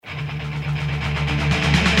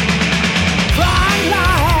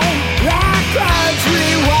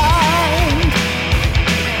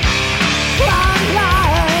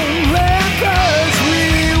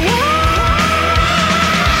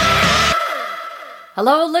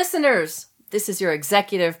Hello, listeners. This is your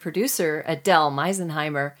executive producer, Adel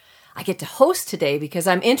Meisenheimer. I get to host today because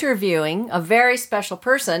I'm interviewing a very special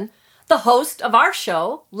person, the host of our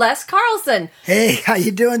show, Les Carlsen. Hey, how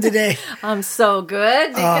you doing today? I'm so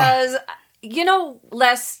good because,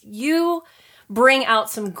 Les, you bring out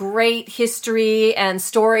some great history and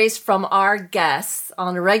stories from our guests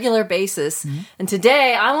on a regular basis. Mm-hmm. And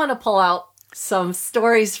today I want to pull out some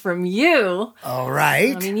stories from you. All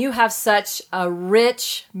right. I mean, you have such a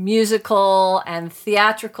rich musical and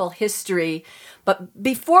theatrical history. But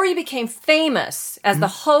before you became famous as the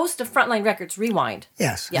host of Frontline Records Rewind.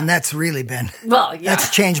 Yes, and that's really been, that's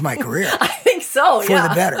changed my career. I think so, For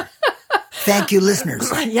the better. Thank you,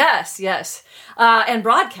 listeners. Yes. And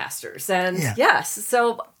broadcasters. And yes,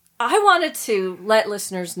 so I wanted to let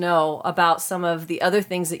listeners know about some of the other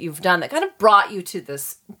things that you've done that kind of brought you to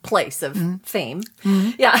this place of fame.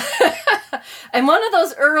 Mm-hmm. Yeah. And one of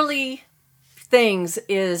those early things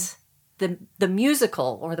is the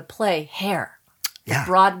musical or the play Hair. The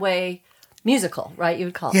Broadway musical, right? You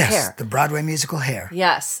would call it Hair. Yes, the Broadway musical Hair.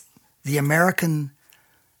 Yes. The American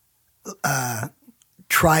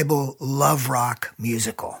tribal love rock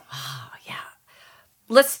musical. Oh, yeah.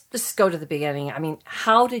 Let's just go to the beginning. I mean,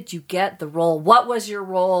 how did you get the role? What was your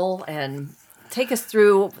role? And take us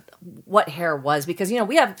through what Hair was. Because,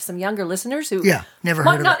 we have some younger listeners who... Yeah, never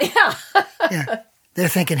heard of it. Yeah. They're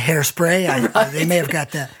thinking Hairspray. Right. They may have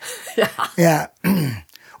got that. Yeah.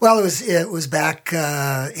 Well, it was back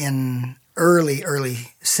in early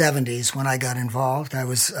 70s when I got involved. I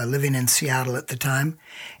was living in Seattle at the time,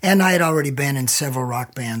 and I had already been in several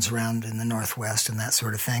rock bands around in the Northwest and that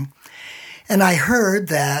sort of thing. And I heard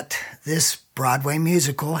that this Broadway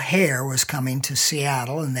musical, Hair, was coming to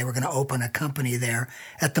Seattle, and they were going to open a company there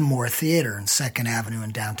at the Moore Theater in 2nd Avenue in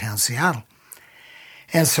downtown Seattle.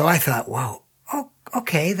 And so I thought, whoa,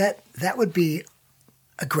 okay, that would be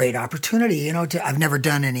a great opportunity, I've never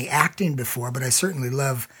done any acting before, but I certainly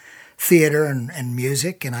love theater and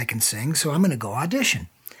music, and I can sing, so I'm going to go audition.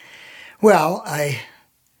 Well, I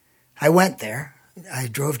went there. I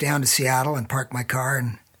drove down to Seattle and parked my car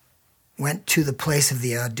and went to the place of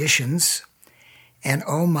the auditions, and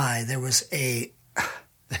oh my, there was a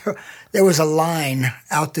line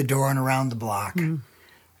out the door and around the block,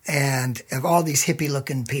 and of all these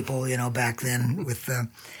hippie-looking people, back then with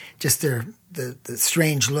just the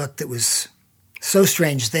strange look that was so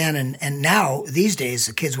strange then, and now, these days,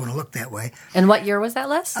 the kids want to look that way. And what year was that,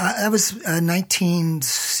 Les? That was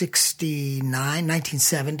 1969,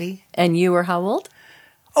 1970. And you were how old?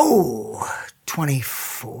 Oh,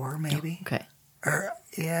 24, maybe. Okay.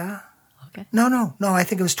 Yeah. Okay. No, I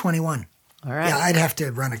think it was 21. All right. Yeah, I'd have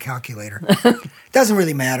to run a calculator. Doesn't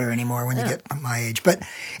really matter anymore when you get my age. But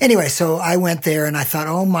anyway, so I went there, and I thought,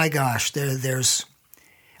 oh my gosh, there's...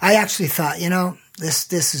 I actually thought, there's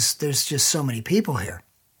just so many people here.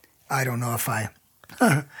 I don't know if I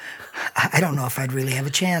don't know if I'd really have a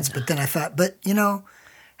chance. But then I thought,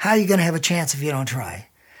 how are you going to have a chance if you don't try?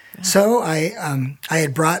 Yeah. So I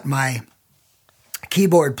had brought my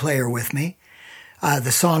keyboard player with me.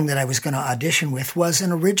 The song that I was going to audition with was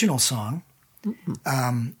an original song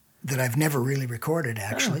that I've never really recorded,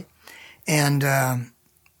 actually. Oh. And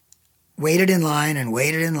waited in line and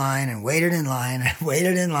waited in line and waited in line and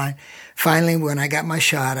waited in line. Finally, when I got my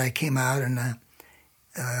shot, I came out and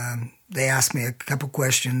they asked me a couple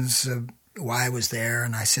questions of why I was there.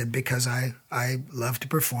 And I said, because I love to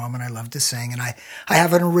perform and I love to sing. And I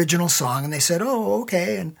have an original song. And they said, oh,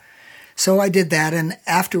 okay. And so I did that. And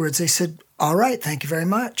afterwards they said, all right, thank you very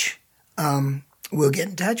much. We'll get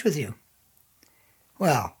in touch with you.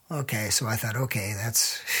 Well, okay. So I thought, okay,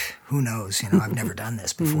 that's, who knows? I've never done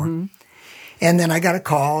this before. Mm-hmm. And then I got a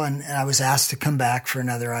call, and I was asked to come back for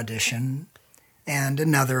another audition and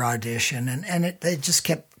another audition, and it just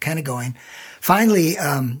kept kind of going. Finally,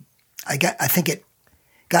 I think it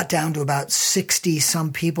got down to about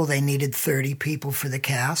 60-some people. They needed 30 people for the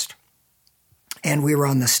cast, and we were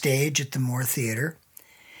on the stage at the Moore Theater,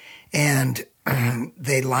 and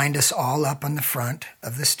they lined us all up on the front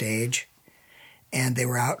of the stage, and they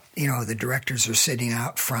were out, the directors are sitting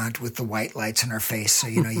out front with the white lights in our face, so,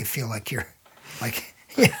 you feel like you're...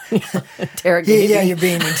 interrogated. Yeah, you're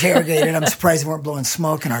being interrogated. I'm surprised they weren't blowing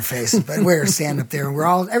smoke in our faces, but we were standing up there,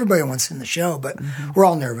 and everybody wants in the show, but we're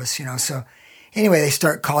all nervous, So anyway, they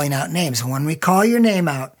start calling out names, and when we call your name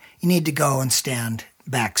out, you need to go and stand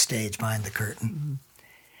backstage behind the curtain. Mm-hmm.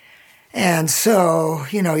 And so,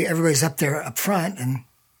 everybody's up there up front, and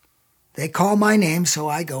they call my name, so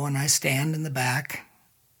I go and I stand in the back,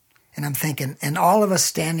 and I'm thinking, and all of us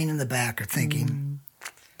standing in the back are thinking,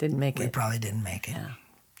 didn't make it. We probably didn't make it. Yeah.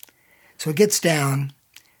 So it gets down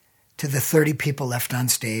to the 30 people left on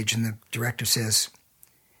stage, and the director says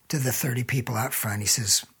to the 30 people out front, he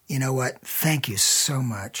says, you know what? Thank you so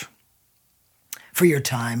much for your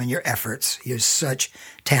time and your efforts. You're such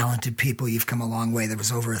talented people. You've come a long way. There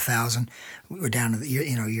was over 1,000. We're down to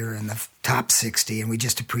you're in the top 60, and we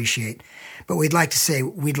just appreciate. But we'd like to say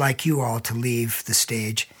we'd like you all to leave the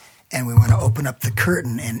stage, and we want to open up the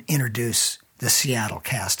curtain and introduce the Seattle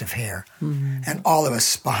cast of Hair. Mm-hmm. And all of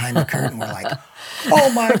us behind the curtain were like,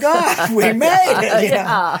 oh my God, we made it.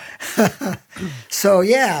 Yeah. So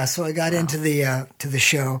I got into the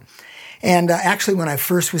show. And actually, when I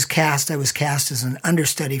first was cast, I was cast as an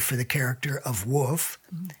understudy for the character of Wolf,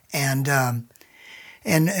 and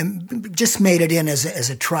just made it in as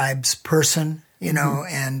a tribe's person,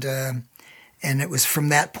 and it was from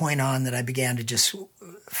that point on that I began to just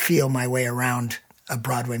feel my way around a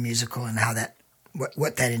Broadway musical and how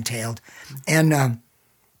what that entailed, and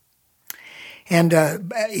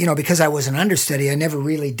because I was an understudy, I never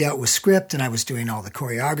really dealt with script, and I was doing all the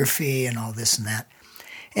choreography and all this and that.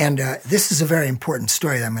 And this is a very important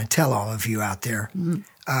story that I'm going to tell all of you out there.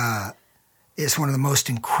 Mm-hmm. It's one of the most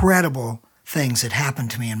incredible things that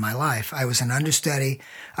happened to me in my life. I was an understudy.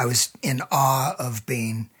 I was in awe of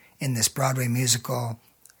being in this Broadway musical.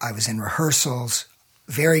 I was in rehearsals,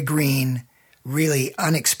 very green, really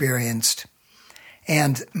unexperienced.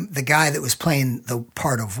 And the guy that was playing the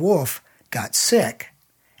part of Wolf got sick.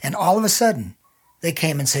 And all of a sudden, they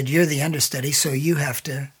came and said, you're the understudy, so you have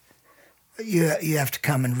to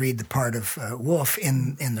come and read the part of Wolf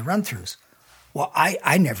in the run-throughs. Well,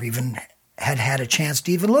 I never even had a chance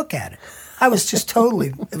to even look at it. I was just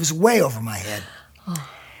it was way over my head.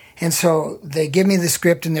 And so they give me the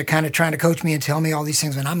script, and they're kind of trying to coach me and tell me all these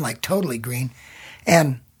things, and I'm like totally green.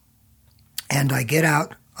 And I get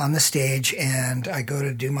out on the stage, and I go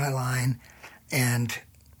to do my line, and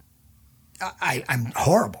I'm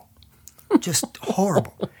horrible, just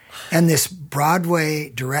horrible. And this Broadway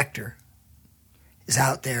director is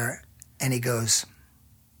out there, and he goes,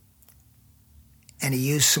 and he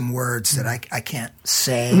used some words that I can't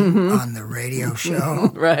say on the radio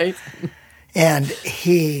show. Right. And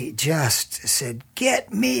he just said,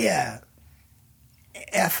 get me a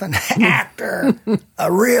effing actor,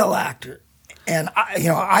 a real actor. And,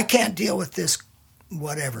 I can't deal with this,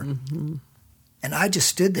 whatever. Mm-hmm. And I just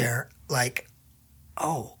stood there like,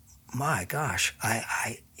 oh, my gosh,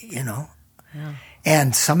 Yeah.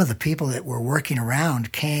 And some of the people that were working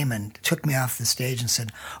around came and took me off the stage and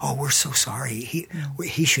said, oh, we're so sorry.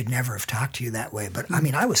 He should never have talked to you that way. But,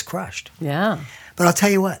 I was crushed. Yeah. But I'll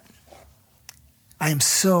tell you what. I am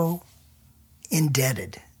so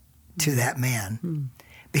indebted to that man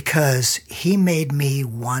because he made me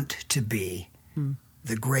want to be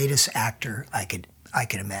the greatest actor I could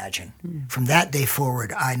imagine. From that day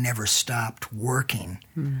forward, I never stopped working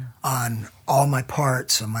on all my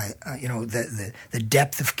parts, on my the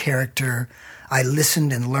depth of character. I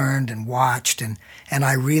listened and learned and watched, and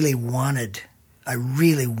I really wanted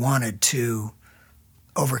to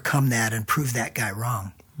overcome that and prove that guy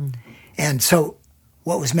wrong. And so,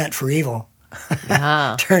 what was meant for evil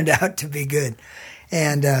turned out to be good.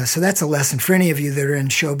 And so that's a lesson for any of you that are in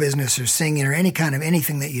show business or singing or any kind of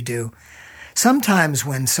anything that you do. Sometimes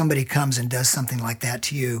when somebody comes and does something like that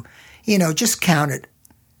to you, just count it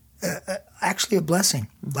actually a blessing,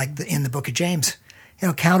 like in the book of James.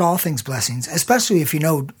 Count all things blessings, especially if you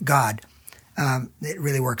know God. It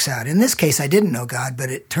really works out. In this case, I didn't know God, but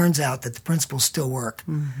it turns out that the principles still work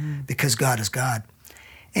because God is God.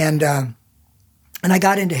 And I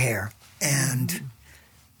got into Hair, and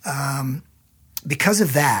because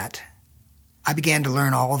of that, I began to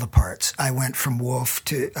learn all the parts. I went from Wolf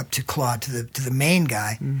up to Claude to the main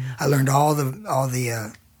guy. I learned all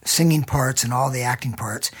the singing parts and all the acting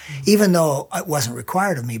parts, even though it wasn't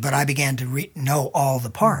required of me. But I began to know all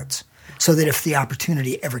the parts, so that if the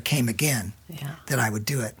opportunity ever came again, that I would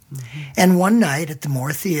do it. And one night at the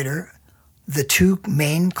Moore Theater, the two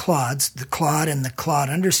main Claudes, the Claude and the Claude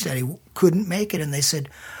understudy, couldn't make it, and they said,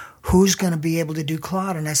 "Who's going to be able to do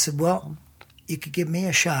Claude?" And I said, "Well, you could give me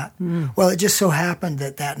a shot." Well, it just so happened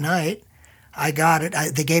that night I got it.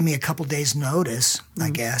 They gave me a couple days' notice, I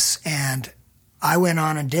guess, and I went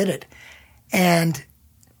on and did it. And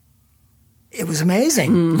it was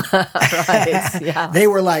amazing. Right, yeah. They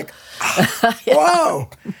were like, whoa.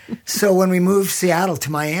 So when we moved Seattle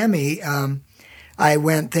to Miami, I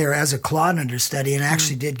went there as a Claude understudy and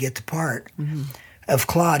actually did get the part of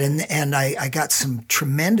Claude. And I got some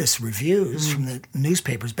tremendous reviews from the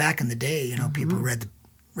newspapers back in the day. People read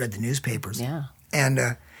the newspapers. Yeah. And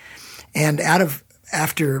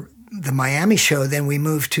after the Miami show, then we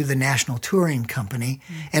moved to the National Touring Company,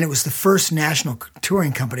 and it was the first national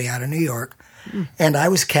touring company out of New York, and I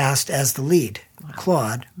was cast as the lead,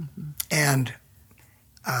 Claude, and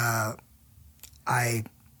I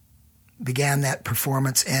began that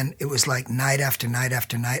performance, and it was like night after night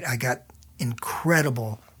after night. I got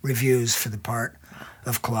incredible reviews for the part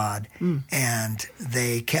of Claude, and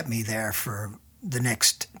they kept me there for the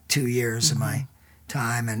next 2 years of my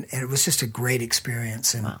time, and it was just a great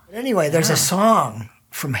experience. And anyway, there's a song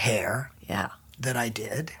from Hair that I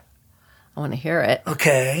did. I want to hear it.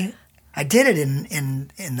 Okay. I did it in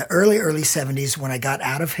the early 70s when I got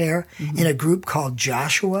out of Hair in a group called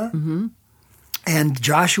Joshua. And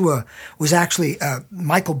Joshua was actually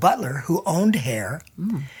Michael Butler, who owned Hair.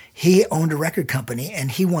 He owned a record company, and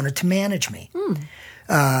he wanted to manage me.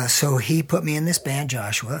 So he put me in this band,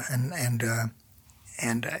 Joshua,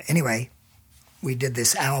 and anyway, we did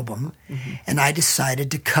this album, and I decided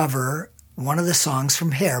to cover one of the songs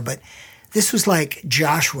from Hair. But this was like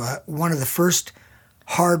Joshua, one of the first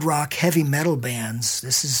hard rock, heavy metal bands.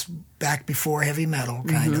 This is back before heavy metal,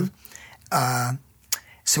 kind of.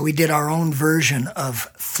 So we did our own version of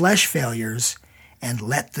Flesh Failures and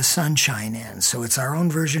Let the Sunshine In. So it's our own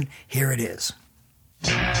version. Here it is.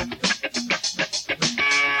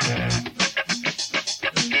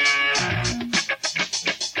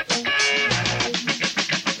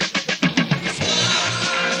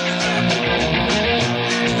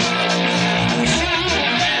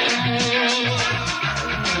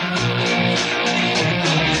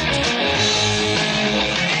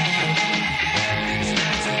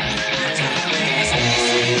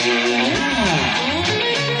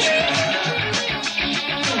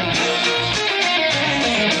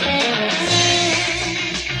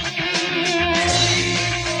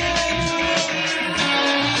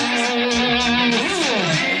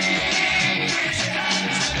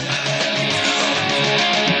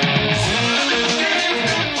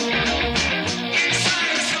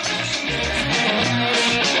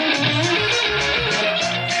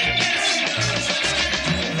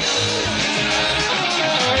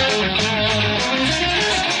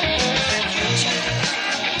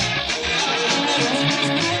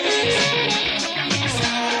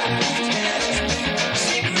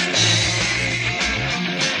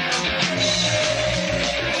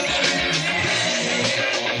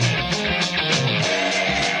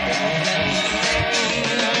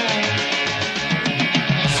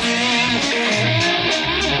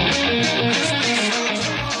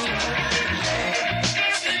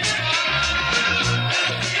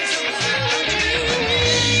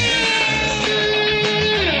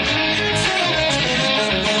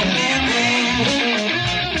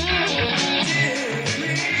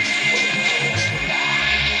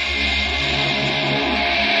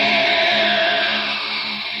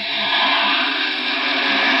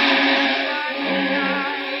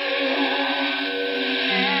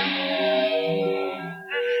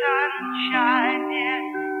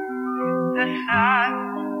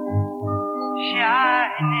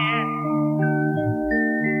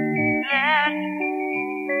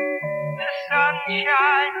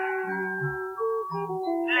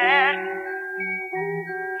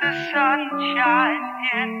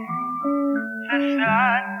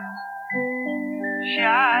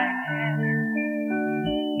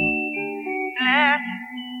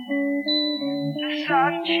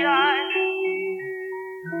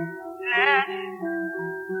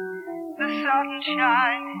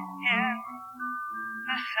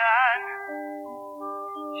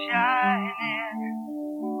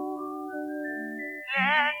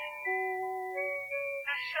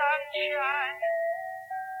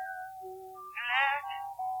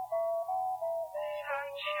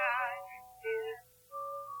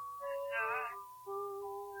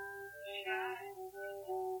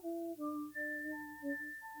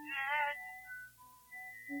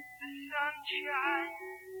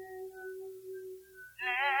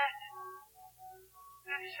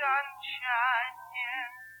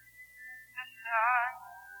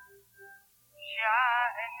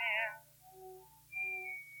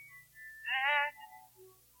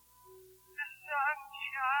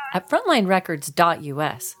 At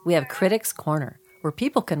frontlinerecords.us, we have Critics Corner, where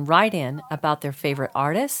people can write in about their favorite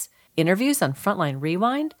artists, interviews on Frontline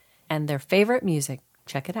Rewind, and their favorite music.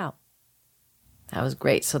 Check it out. That was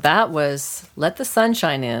great. So that was Let the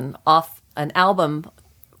Sunshine In, off an album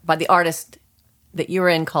by the artist that you were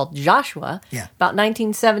in called Joshua, about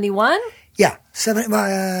 1971? Yeah,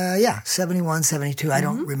 71, 72. I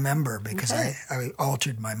don't remember because I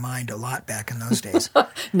altered my mind a lot back in those days.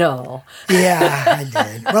 No. Yeah, I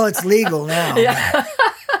did. Well, it's legal now. Yeah.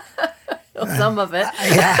 Some of it.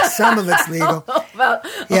 Yeah, some of it's legal.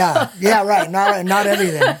 Yeah, right. Not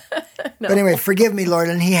everything. No. But anyway, forgive me, Lord,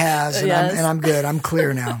 and He has, and, yes. I'm good. I'm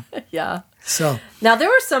clear now. Yeah. So now there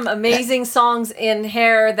were some amazing songs in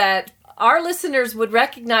Hair that our listeners would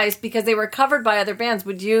recognize because they were covered by other bands.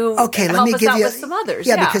 Would you help us out with some others?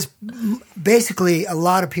 Yeah, because basically a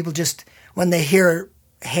lot of people just, when they hear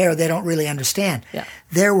Hair, they don't really understand. Yeah.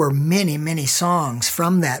 There were many, many songs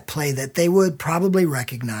from that play that they would probably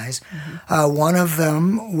recognize. Mm-hmm. One of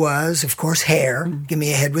them was, of course, Hair. Mm-hmm. Give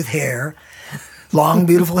me a head with hair. Long,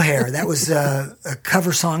 beautiful hair. That was a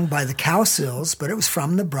cover song by the Cowsills, but it was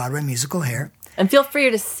from the Broadway musical Hair. And feel free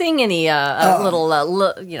to sing any little,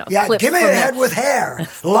 clips. Give me a head with hair,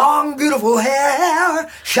 long, beautiful hair,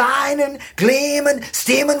 shining, gleaming,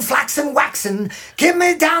 steaming, flaxing, waxing. Give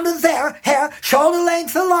me down to there, hair, shoulder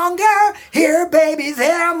length or longer. Here, baby,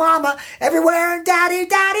 there, mama, everywhere, daddy,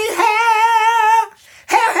 daddy, hair.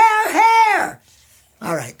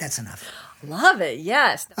 All right, that's enough. Love it,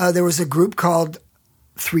 yes. There was a group called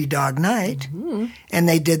Three Dog Night, mm-hmm. and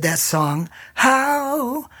they did that song,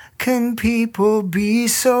 How Can People Be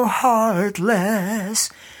So Heartless?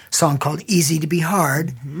 Song called Easy to Be Hard,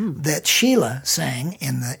 mm-hmm. that Sheila sang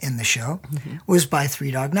in the show, mm-hmm. was by Three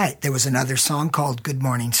Dog Night. There was another song called Good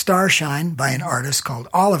Morning Starshine by an artist called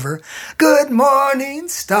Oliver. Good morning,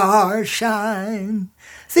 starshine,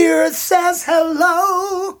 the earth says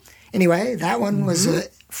hello. Anyway, that one mm-hmm. was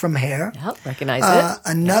from Hair. Yep, recognize it.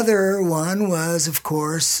 Another one was, of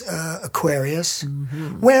course, Aquarius.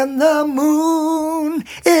 Mm-hmm. When the moon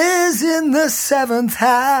is in the 7th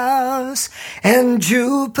house and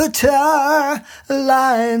Jupiter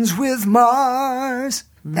aligns with Mars.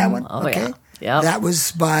 That one, okay. Yeah. Yep. That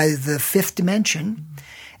was by the Fifth Dimension.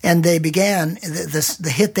 And they began, the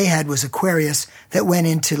hit they had was Aquarius that went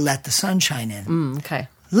into Let the Sun Shine In. Okay.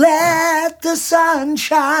 Let the sun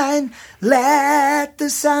shine, let the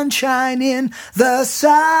sun shine in, the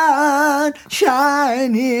sun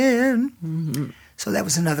shine in. Mm-hmm. So that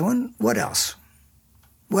was another one. What else?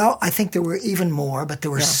 Well, I think there were even more, but there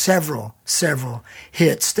were several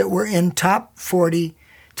hits that were in top 40,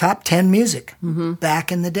 top 10 music mm-hmm.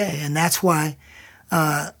 back in the day. And that's why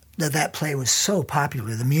that play was so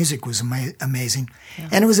popular. The music was amazing. Yeah.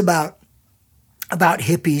 And it was about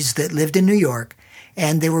hippies that lived in New York.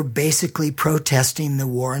 And they were basically protesting the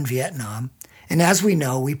war in Vietnam. And as we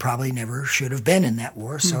know, we probably never should have been in that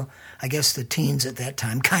war. So I guess the teens at that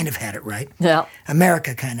time kind of had it right. Yeah.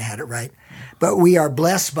 America kind of had it right. But we are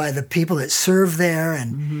blessed by the people that served there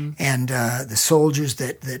and the soldiers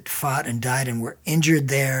that fought and died and were injured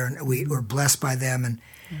there. And we were blessed by them.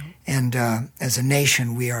 And as a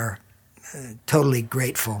nation, we are totally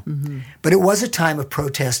grateful. Mm-hmm. But it was a time of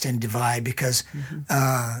protest and divide because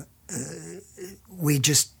we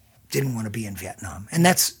just didn't want to be in Vietnam. And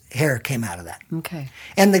that's Hair came out of that. Okay.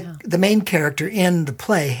 And the main character in the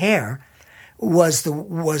play, Hair, was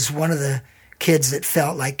one of the kids that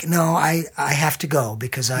felt like, no, I have to go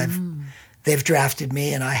because they've drafted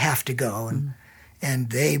me and I have to go.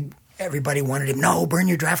 And everybody wanted him, no, burn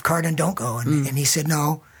your draft card and don't go. And he said,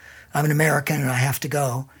 no, I'm an American and I have to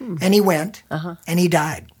go. And he went and he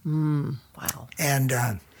died. Wow. And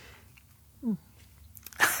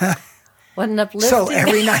what an uplifting. So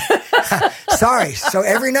every night,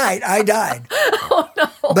 every night I died. Oh, no.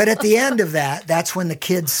 But at the end of that, that's when the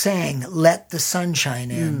kids sang, Let the Sun Shine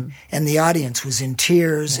In. And the audience was in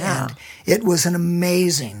tears. Yeah. And it was an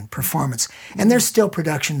amazing performance. And there's still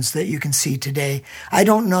productions that you can see today. I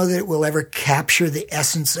don't know that it will ever capture the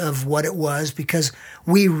essence of what it was because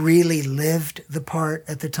we really lived the part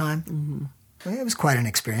at the time. Mm-hmm. It was quite an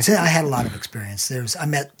experience. I had a lot of experience. I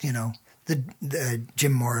met, the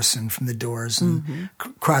Jim Morrison from the Doors and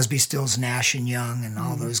Crosby, Stills, Nash and Young and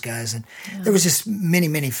all those guys. And there was just many,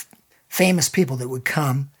 many famous people that would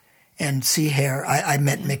come and see Hair. I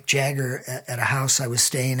met Mick Jagger at a house I was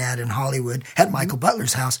staying at in Hollywood, at Michael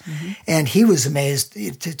Butler's house. And he was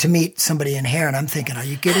amazed to meet somebody in Hair. And I'm thinking, are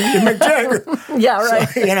you kidding me, Mick Jagger? Yeah, right.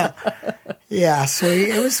 So, so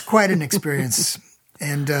it was quite an experience.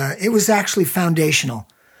 And it was actually foundational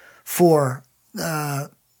for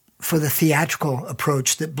the theatrical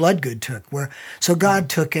approach that Bloodgood took. So God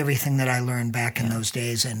took everything that I learned back in those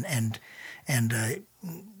days, and I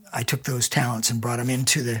took those talents and brought them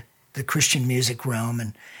into the Christian music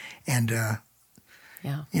realm, and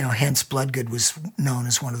hence Bloodgood was known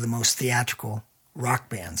as one of the most theatrical rock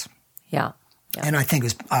bands. Yeah. And I think it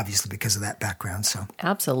was obviously because of that background. So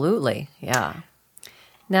absolutely, yeah.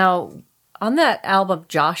 Now, on that album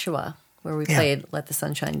Joshua, where we played Let the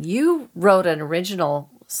Sun Shine, you wrote an original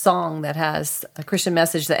song that has a Christian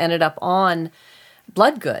message that ended up on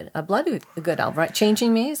Bloodgood, a Bloodgood album, right?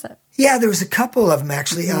 Changing Me, is that? Yeah, there was a couple of them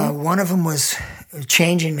actually. One of them was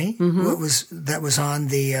Changing Me. That was on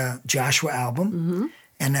the Joshua album,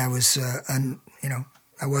 and I was,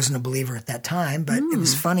 I wasn't a believer at that time, but it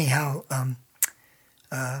was funny how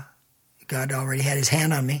God already had His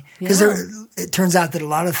hand on me, because it turns out that a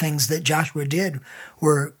lot of things that Joshua did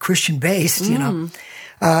were Christian based,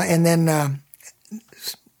 and then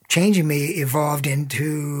Changing Me evolved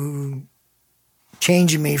into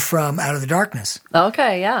Changing Me from Out of the Darkness.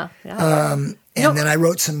 Okay, yeah. And then I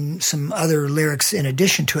wrote some other lyrics in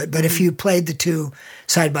addition to it. But if you played the two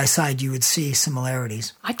side by side, you would see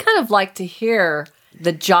similarities. I'd kind of like to hear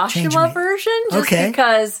the Joshua version, just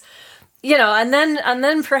because, and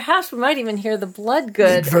then perhaps we might even hear the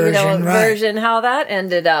Bloodgood version, how that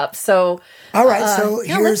ended up. So, all right. So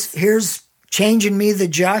here's Changing Me, the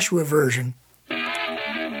Joshua version.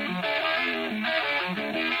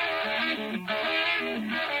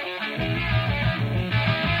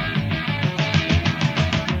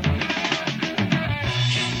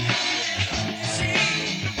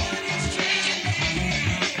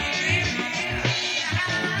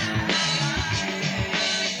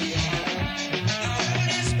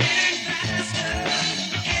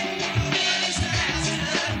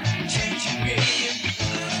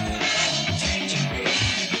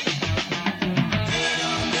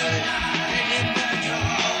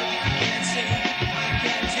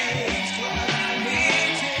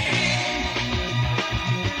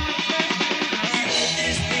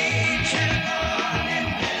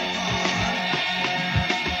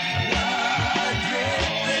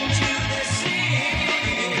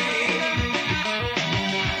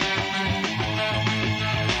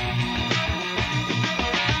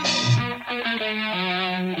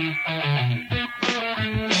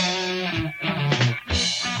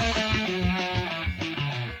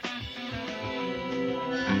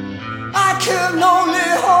 can only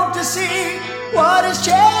hope to see what is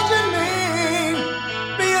changing me,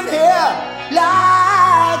 being here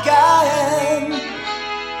like I am.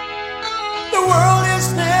 The world is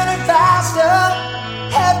spinning faster,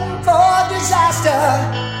 heading for disaster.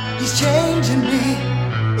 He's changing me,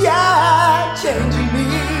 yeah, changing me.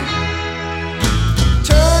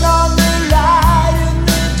 Turn on the light in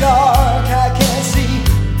the dark, I can't see,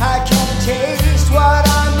 I can't taste what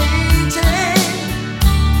I'm eating.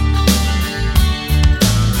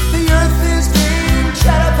 The earth is being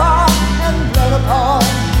tread upon and blood upon,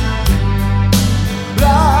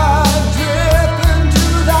 blood dripping to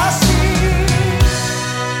the sea.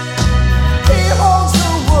 He holds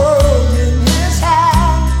the world in his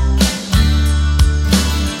hand.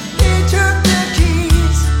 He took the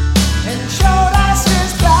keys and showed us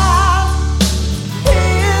his plan. He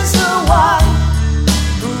is the one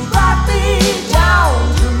who brought me down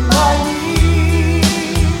to my knees.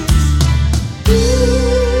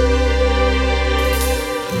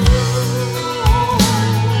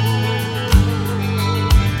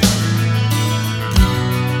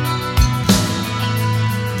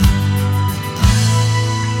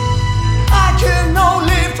 I can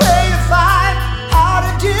only pray to find how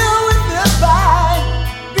to deal with this fight,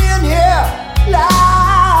 being here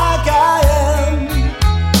like I am.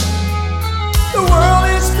 The world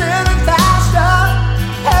is spinning faster,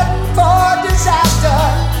 heading for disaster.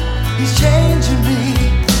 He's changing me,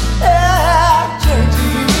 yeah, changing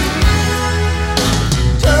me.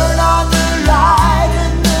 Turn on the light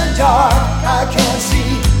in the dark, I can't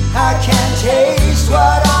see, I can't taste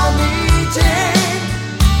what I'm eating.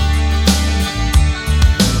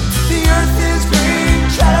 The earth is being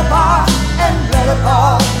tread upon and bled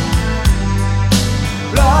upon,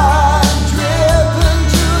 blood dripping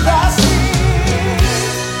to the sea.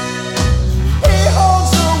 He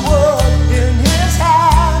holds the world in his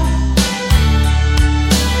hand.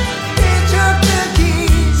 He took the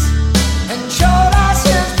keys and showed us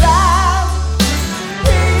his plan.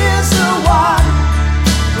 He is the one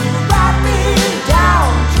who brought me down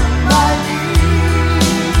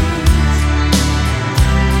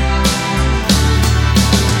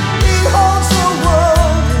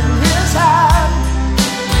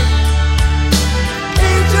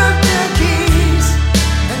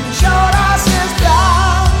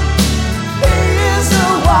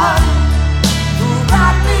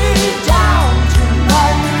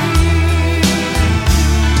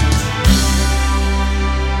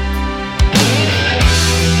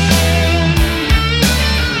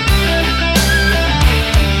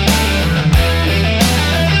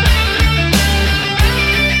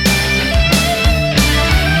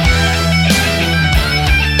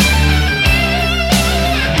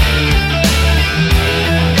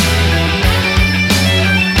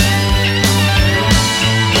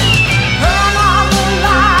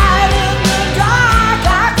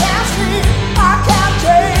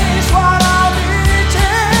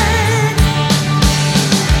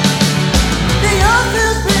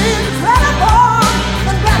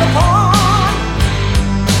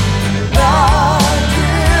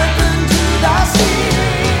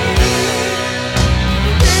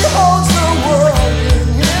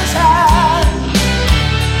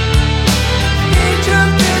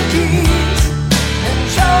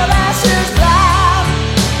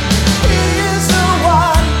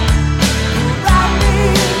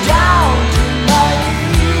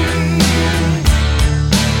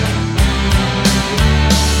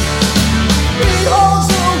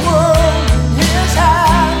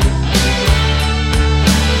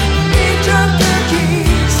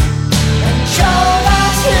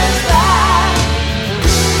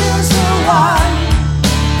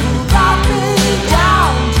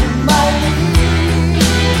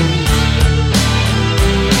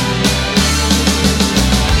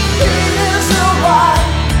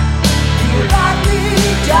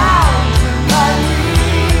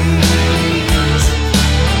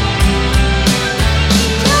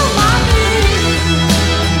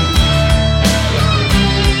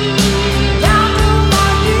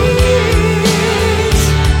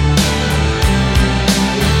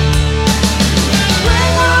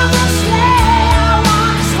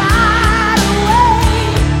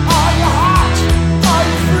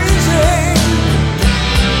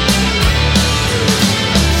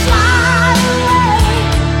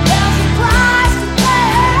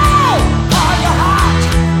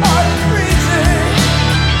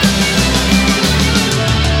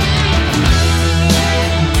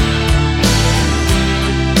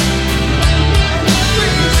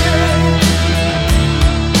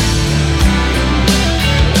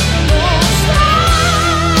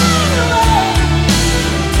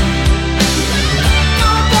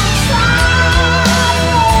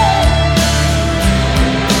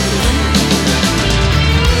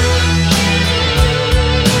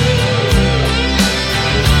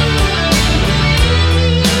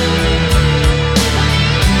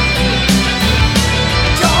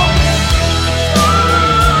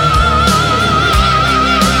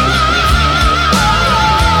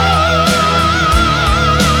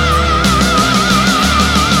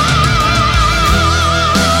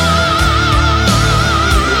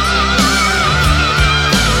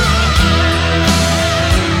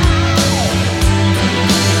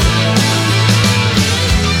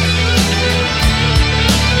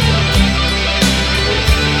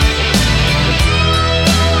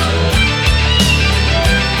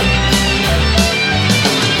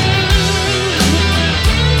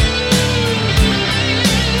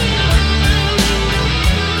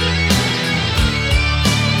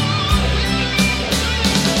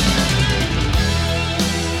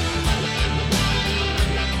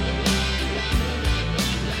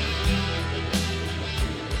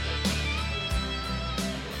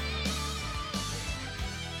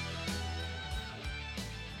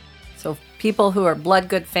So people who are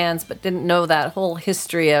Bloodgood fans but didn't know that whole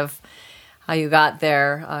history of how you got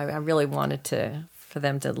there, I really wanted for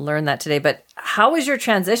them to learn that today. But how was your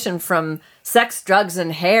transition from sex, drugs,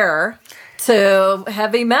 and hair to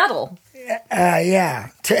heavy metal? To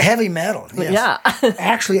heavy metal. Yes. Yeah.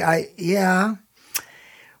 Actually,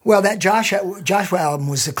 well, that Joshua album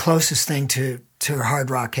was the closest thing to hard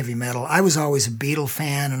rock heavy metal. I was always a Beatle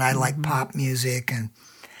fan, and I liked pop music, and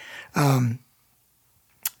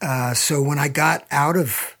so when I got out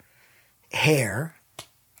of hair,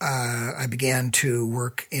 I began to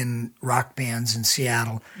work in rock bands in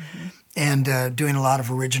Seattle, and doing a lot of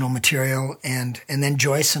original material, and then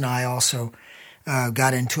Joyce and I also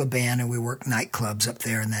got into a band, and we worked nightclubs up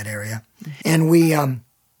there in that area, and we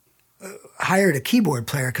hired a keyboard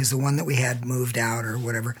player because the one that we had moved out or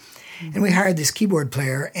whatever. And we hired this keyboard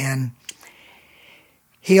player, and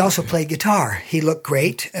he also played guitar. He looked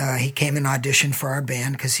great. He came and auditioned for our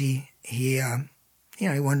band because he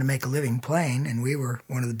wanted to make a living playing, and we were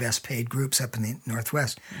one of the best paid groups up in the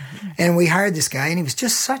Northwest. And we hired this guy, and he was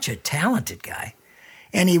just such a talented guy.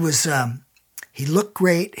 And he was, he looked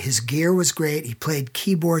great. His gear was great. He played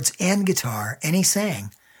keyboards and guitar, and he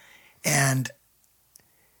sang. And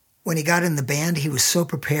when he got in the band, he was so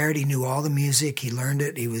prepared. He knew all the music. He learned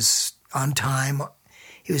it. He was on time.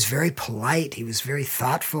 He was very polite. He was very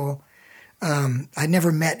thoughtful. I'd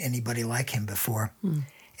never met anybody like him before.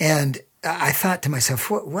 And I thought to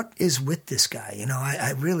myself, what is with this guy? You know,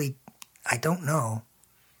 I don't know.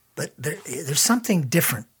 But there's something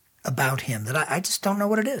different about him that I just don't know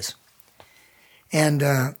what it is. And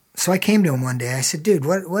so I came to him one day. I said, dude,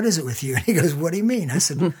 what is it with you? And he goes, what do you mean? I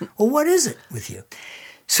said, well, what is it with you?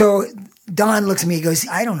 So Don looks at me, he goes,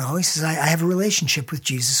 I don't know. He says, I have a relationship with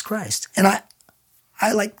Jesus Christ. And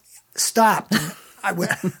I like stopped. And I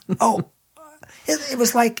went, oh, it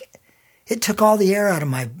was like it took all the air out of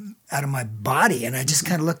my body. And I just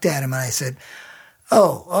kind of looked at him and I said,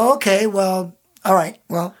 oh, okay, well, all right,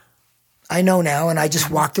 well, I know now. And I just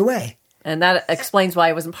walked away. And that explains why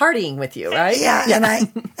I wasn't partying with you, right? Yeah.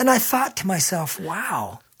 And I thought to myself,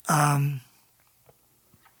 wow,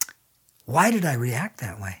 why did I react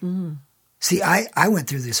that way? See, I went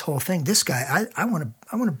through this whole thing. This guy, I want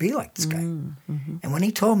to be like this guy. And when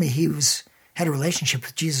he told me he had a relationship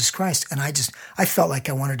with Jesus Christ, and I felt like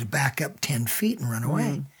I wanted to back up 10 feet and run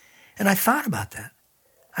away. And I thought about that.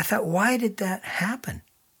 I thought, why did that happen?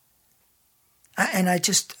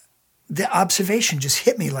 The observation just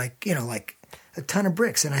hit me like a ton of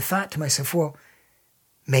bricks. And I thought to myself, well,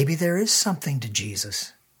 maybe there is something to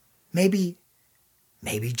Jesus. Maybe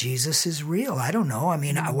Jesus is real. I don't know. I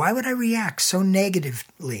mean, why would I react so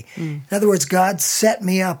negatively? In other words, God set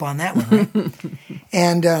me up on that one,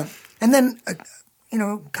 right? And then,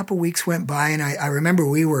 a couple weeks went by, and I remember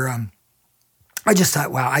we were, I just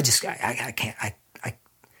thought, wow, I can't,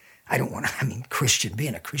 I don't want to,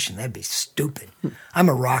 being a Christian, that'd be stupid. I'm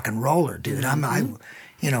a rock and roller dude.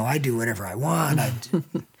 I do whatever I want.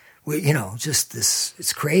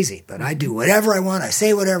 It's crazy, but I do whatever I want. I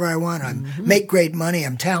say whatever I want. I make great money.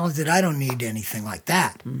 I'm talented. I don't need anything like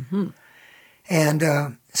that.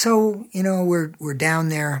 And so, we're down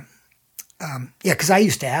there. Because I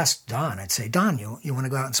used to ask Don, I'd say, Don, you want to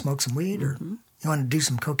go out and smoke some weed, or you want to do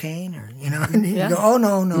some cocaine, or, and he'd go, oh,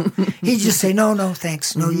 no. He'd just say, no,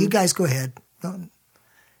 thanks. No, you guys go ahead. No.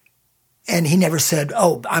 And he never said,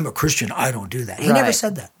 oh, I'm a Christian, I don't do that. He never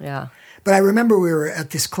said that. Yeah. But I remember we were at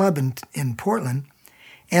this club in Portland,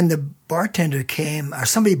 and the bartender came, or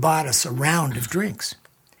somebody bought us a round of drinks.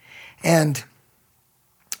 And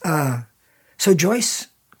so Joyce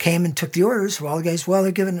came and took the orders. Well, the guys,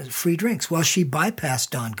 they're giving us free drinks. Well, she bypassed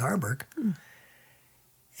Don Garberg.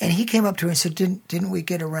 And he came up to her and said, didn't we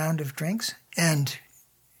get a round of drinks? And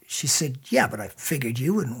she said, yeah, but I figured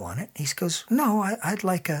you wouldn't want it. He goes, no, I'd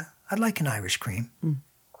like an Irish cream.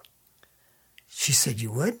 She said,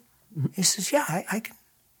 you would? He says, yeah, I can.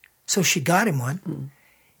 So she got him one,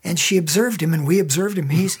 and she observed him, and we observed him.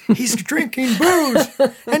 He's drinking booze,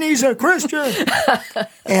 and he's a Christian.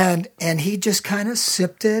 And he just kind of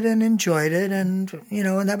sipped it and enjoyed it, and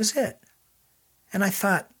that was it. And I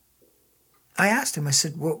asked him, I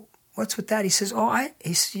said, well, what's with that? He says, I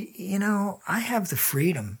have the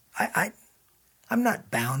freedom. I'm not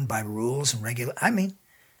bound by rules and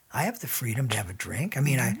I have the freedom to have a drink.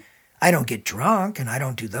 I don't get drunk and I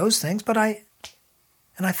don't do those things, but I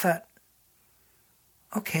thought,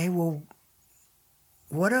 okay, well,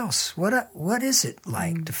 what else? What is it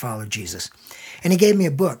like to follow Jesus? And he gave me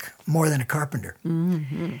a book, More Than a Carpenter.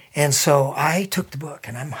 And so I took the book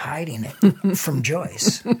and I'm hiding it from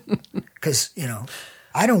Joyce because,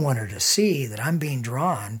 I don't want her to see that I'm being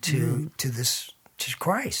drawn to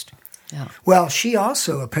Christ. Yeah. Well, she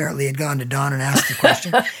also apparently had gone to Don and asked the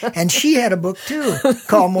question, and she had a book too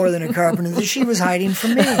called More Than a Carpenter that she was hiding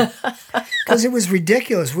from me because it was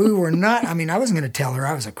ridiculous. We were not. I mean, I wasn't going to tell her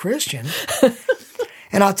I was a Christian,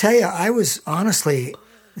 and I'll tell you, I was honestly.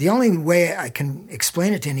 The only way I can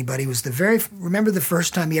explain it to anybody was remember the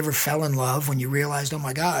first time you ever fell in love when you realized, oh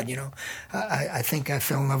my God, I think I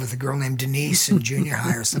fell in love with a girl named Denise in junior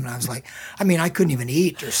high or something. I was like, I couldn't even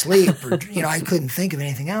eat or sleep or, I couldn't think of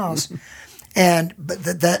anything else. But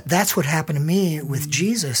that's what happened to me with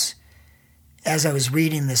Jesus as I was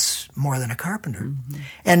reading this More Than a Carpenter. Mm-hmm.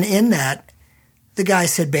 And in that, the guy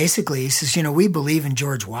said basically, he says, we believe in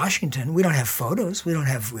George Washington. We don't have photos. We don't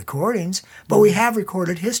have recordings. But we have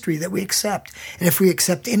recorded history that we accept. And if we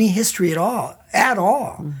accept any history at all,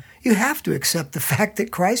 you have to accept the fact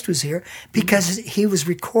that Christ was here because he was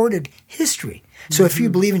recorded history. So if you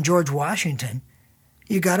believe in George Washington,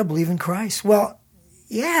 you got to believe in Christ. Well,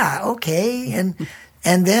 yeah, okay. And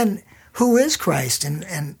then who is Christ?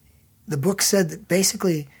 And the book said that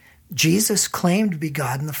basically Jesus claimed to be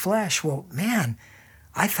God in the flesh. Well, man,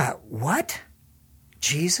 I thought, what?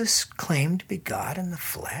 Jesus claimed to be God in the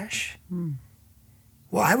flesh?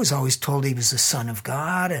 Well, I was always told he was the Son of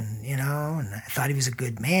God and I thought he was a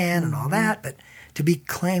good man and all that. But to be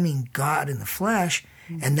claiming God in the flesh,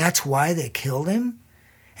 and that's why they killed him.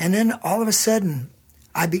 And then all of a sudden,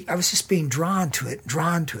 I was just being drawn to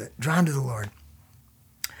the Lord.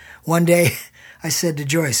 One day, I said to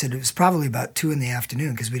Joyce, and it was probably about 2 p.m,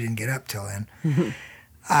 because we didn't get up till then. Mm-hmm.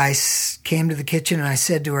 I came to the kitchen and I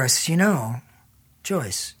said to her, I said,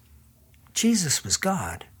 Joyce, Jesus was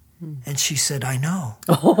God. And she said, I know.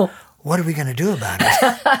 Oh. What are we going to do about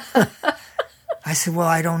it? I said, well,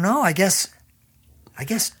 I don't know. I guess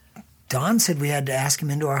Don said we had to ask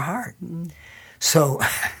him into our heart. So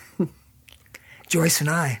Joyce and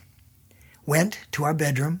I went to our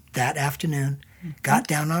bedroom that afternoon, got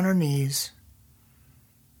down on our knees,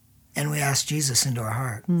 and we asked Jesus into our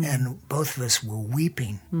heart. And both of us were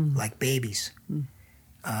weeping like babies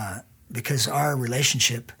because our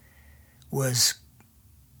relationship was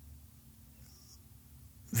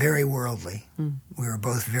very worldly. We were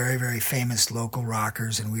both very, very famous local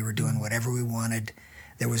rockers, and we were doing whatever we wanted.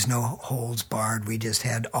 There was no holds barred. We just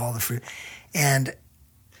had all the fruit. And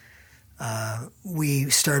we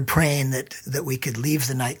started praying that we could leave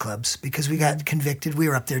the nightclubs because we got convicted. We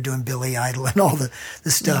were up there doing Billy Idol and all the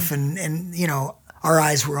stuff, and our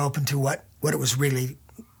eyes were open to what it was really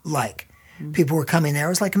like. People were coming there. It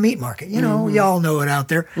was like a meat market. You all know it out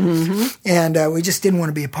there. And we just didn't want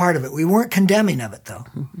to be a part of it. We weren't condemning of it, though,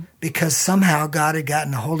 because somehow God had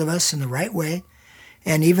gotten a hold of us in the right way,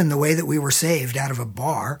 and even the way that we were saved out of a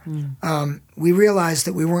bar. We realized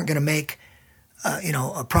that we weren't going to make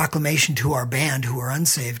a proclamation to our band who were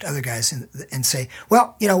unsaved, other guys, and say,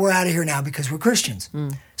 well, we're out of here now because we're Christians.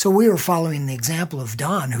 So we were following the example of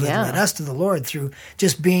Don, who had led us to the Lord through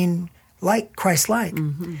just being like Christ-like.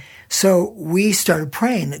 So we started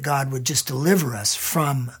praying that God would just deliver us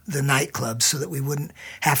from the nightclubs so that we wouldn't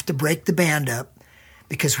have to break the band up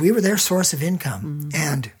because we were their source of income.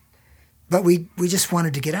 But we just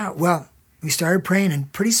wanted to get out. Well, we started praying,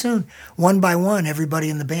 and pretty soon, one by one, everybody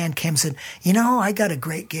in the band came and said, I got a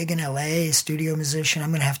great gig in L.A., a studio musician. I'm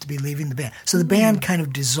going to have to be leaving the band. So the band kind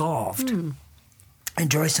of dissolved, and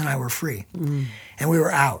Joyce and I were free, and we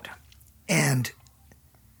were out. And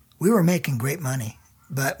we were making great money,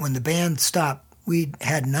 but when the band stopped, we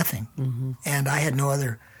had nothing, and I had no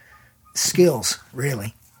other skills,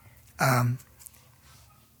 really.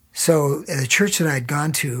 So at the church that I had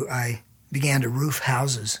gone to, I began to roof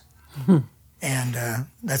houses. And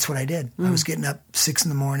that's what I did. I was getting up 6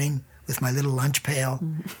 a.m. with my little lunch pail,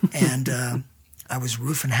 and I was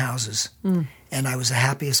roofing houses. And I was the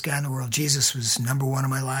happiest guy in the world. Jesus was number one in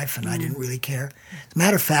my life, and I didn't really care. As a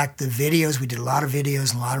matter of fact, the videos, we did a lot of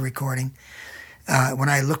videos and a lot of recording. When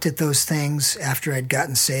I looked at those things after I'd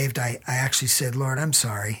gotten saved, I actually said, Lord, I'm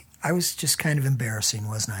sorry. I was just kind of embarrassing,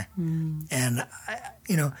 wasn't I? And,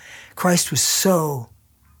 Christ was so...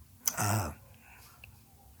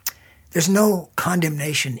 there's no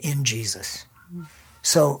condemnation in Jesus.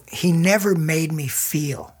 So he never made me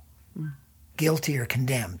feel guilty or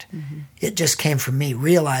condemned. It just came from me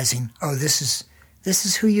realizing, this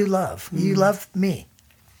is who you love. You love me.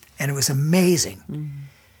 And it was amazing.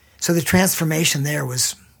 So the transformation there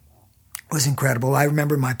was incredible. I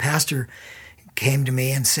remember my pastor came to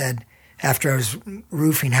me and said, after I was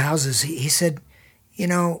roofing houses, he said,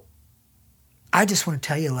 I just want to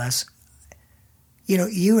tell you, Les,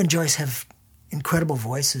 you and Joyce have incredible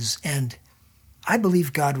voices, and I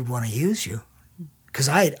believe God would want to use you. Because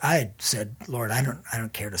I had said, Lord, I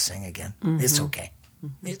don't care to sing again. It's okay.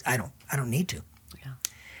 I don't need to. Yeah.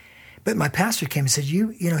 But my pastor came and said,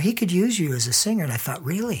 you know, he could use you as a singer. And I thought,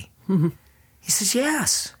 really? He says,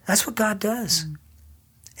 yes, that's what God does.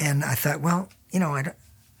 And I thought, well, you know,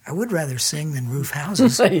 I would rather sing than roof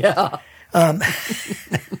houses. Yeah.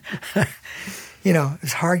 You know,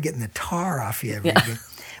 it's hard getting the tar off you every day.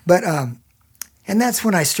 But, and that's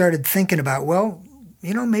when I started thinking about, well,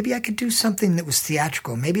 you know, maybe I could do something that was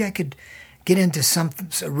theatrical. Maybe I could get into some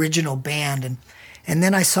original band. And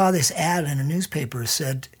then I saw this ad in a newspaper that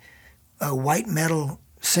said, a white metal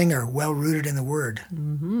singer well-rooted in the word.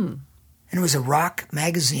 Mm-hmm. And it was a rock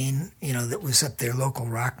magazine, you know, that was up there, local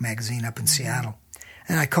rock magazine up in Seattle.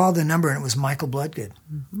 And I called the number, and it was Michael Bloodgood.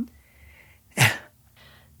 Mm-hmm.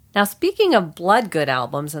 Now, speaking of Bloodgood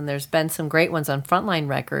albums, and there's been some great ones on Frontline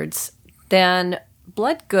Records, then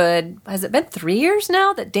Bloodgood, has it been 3 years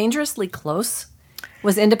now that Dangerously Close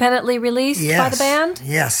was independently released by the band?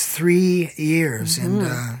 Yes, 3 years. Mm-hmm.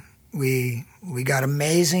 And we got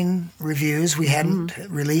amazing reviews. We hadn't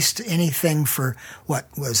released anything for, what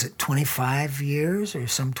was it, 25 years or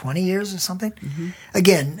some 20 years or something? Mm-hmm.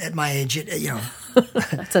 Again, at my age, you know,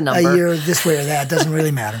 that's a number. A year this way or that doesn't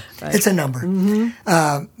really matter. Right. It's a number.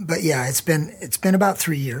 Mm-hmm. But yeah, it's been about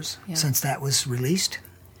 3 years since that was released.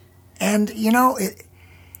 And, you know,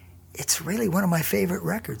 it's really one of my favorite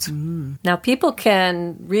records. Mm. Now, people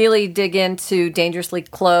can really dig into Dangerously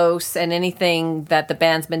Close and anything that the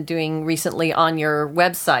band's been doing recently on your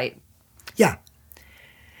website. Yeah.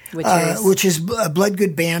 Which is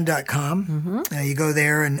bloodgoodband.com. Mm-hmm. You go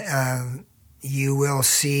there and you will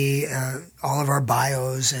see all of our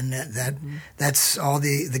bios, and that's all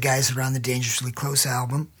the guys that are on the Dangerously Close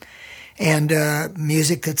album, and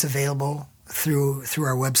music that's available through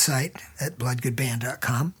our website at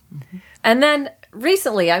bloodgoodband.com. Mm-hmm. And then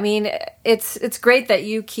recently, I mean, it's great that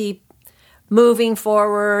you keep moving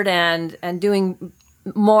forward and doing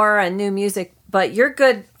more and new music, but your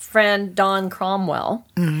good friend Don Cromwell,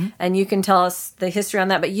 and you can tell us the history on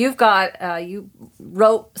that, but you've got, you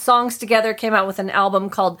wrote songs together, came out with an album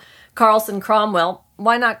called Carlsen Cromwell.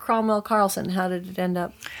 Why not Cromwell Carlsen? How did it end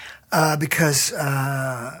up? Because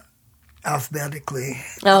alphabetically,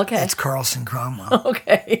 it's Carlsen Cromwell.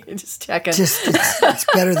 Okay, just checking. It's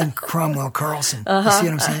better than Cromwell Carlsen. You see what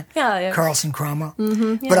I'm saying? Yeah. Carlsen Cromwell.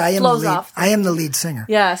 Mm-hmm. Yeah, but I am the lead singer.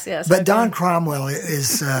 Yes. But okay. Don Cromwell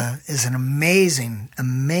is an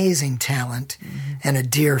amazing talent and a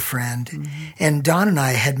dear friend. Mm-hmm. And Don and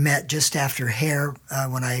I had met just after Hair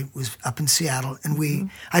when I was up in Seattle,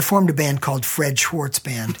 and I formed a band called Fred Schwartz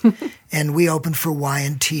Band, and we opened for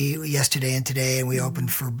Y&T Yesterday and Today, and we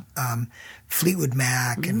opened for Fleetwood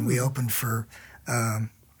Mac, and we opened for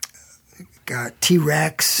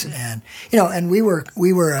T-Rex, and you know, and we were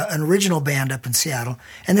an original band up in Seattle,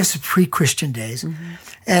 and this is pre-Christian days,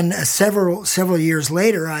 and several years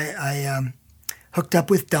later, I hooked up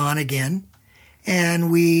with Don again,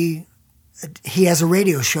 and he has a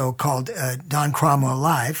radio show called Don Cromwell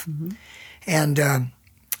Live, and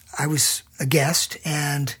I was a guest,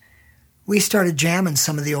 and we started jamming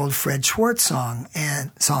some of the old Fred Schwartz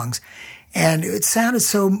songs. And it sounded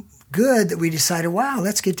so good that we decided, wow,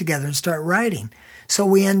 let's get together and start writing. So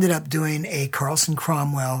we ended up doing a Carlsen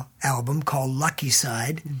Cromwell album called Lucky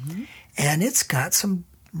Side. And it's got some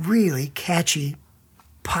really catchy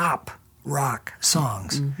pop rock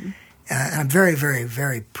songs. And I'm very, very,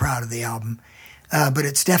 very proud of the album. But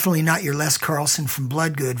it's definitely not your Les Carlsen from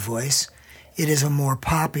Bloodgood voice. It is a more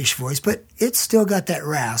popish voice, but it's still got that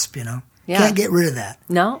rasp, you know. You can't get rid of that.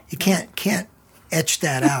 No. You can't etch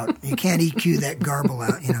that out. You can't EQ that garble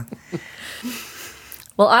out, you know.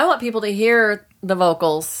 Well, I want people to hear the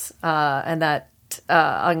vocals and that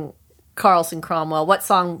on Carlsen Cromwell. What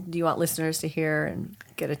song do you want listeners to hear and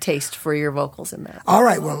get a taste for your vocals in that? All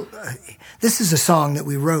right. Well, this is a song that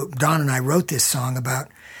we wrote. Don and I wrote this song about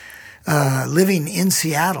living in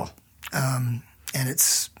Seattle, and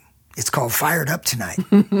it's called Fired Up Tonight.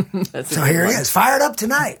 So here it is, Fired Up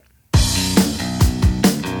Tonight.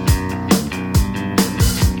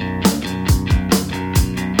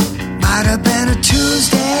 Might have been a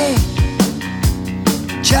Tuesday,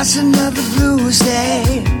 just another blues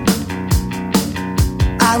day.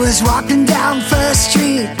 I was walking down First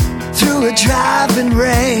Street through a driving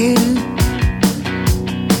rain.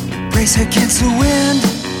 Brace against the wind,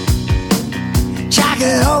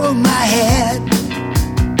 jacket over my head,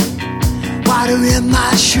 water in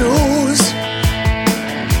my shoes,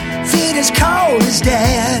 feet as cold as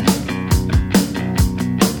dead.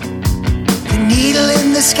 The needle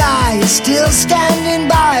in the sky is still standing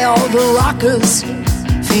by all the rockers,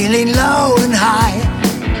 feeling low and high,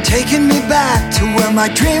 taking me back to where my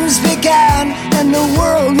dreams began and the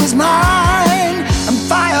world was mine. I'm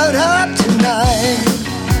fired up tonight.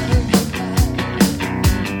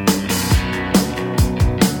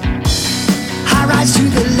 I rise to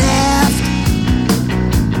the left,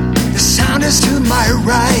 the sound is to my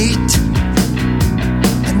right.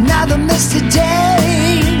 Another misty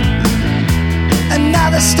day,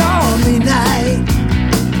 another stormy night.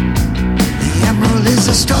 The emerald is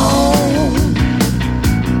a stone,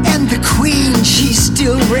 and the queen, she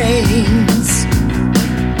still reigns.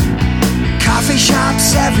 Coffee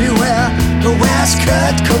shops everywhere, the West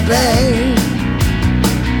Kurt Cobain.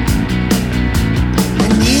 The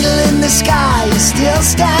needle in the sky is still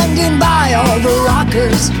standing by all the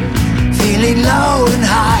rockers, feeling low and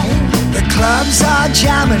high. The clubs are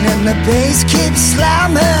jamming and the bass keeps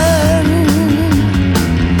slamming.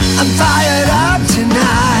 I'm fired up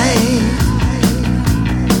tonight.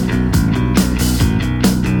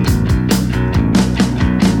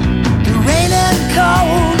 The rain and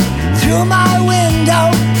cold through my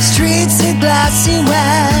window, streets are glassy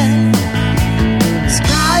wet.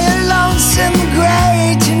 Sky a lonesome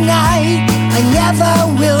gray tonight. I never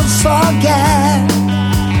will forget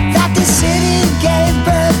that the city gave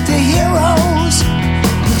birth to heroes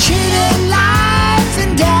who cheated life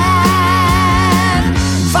and death.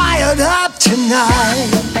 Fired up tonight.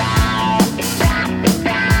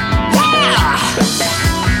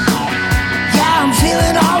 Yeah, I'm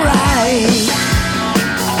feeling alright.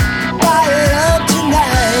 Fired up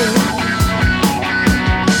tonight.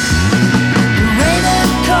 Rain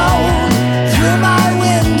and cold through my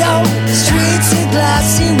window, streets are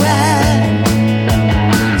glassy wet.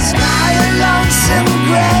 Sky a lonesome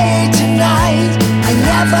gray tonight. I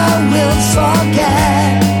never will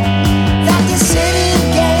forget that the city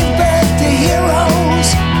gave birth to heroes,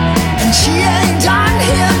 and she ain't done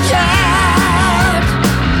here yet.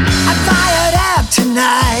 I'm fired up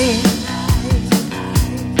tonight.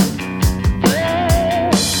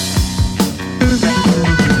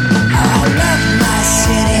 I love my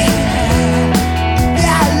city.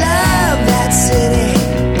 Yeah, I love that city.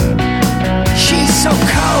 She's so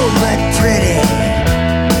cold but pretty.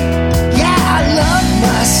 Yeah, I love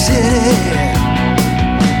my city.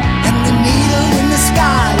 And the needle in the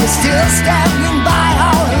sky is still standing by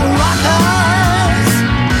all the rockers.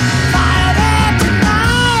 Fired up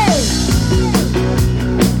tonight.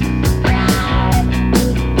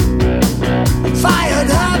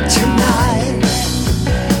 Fired up tonight.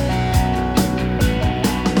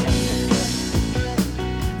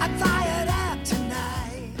 I'm fired up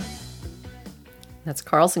tonight. That's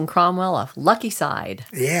Carlsen Cromwell of Lucky Side.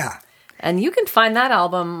 Yeah. And you can find that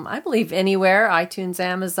album, I believe, anywhere, iTunes,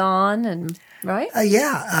 Amazon, and right?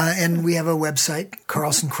 And we have a website,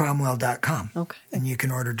 carlsencromwell.com. Okay. And you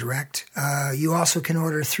can order direct. You also can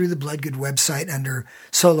order through the Bloodgood website under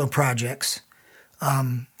solo projects.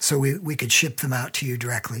 So we could ship them out to you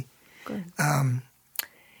directly. Good.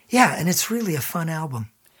 Yeah, and it's really a fun album.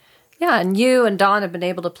 Yeah, and you and Don have been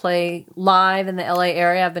able to play live in the LA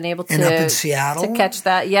area. I've been able to And up in Seattle. to catch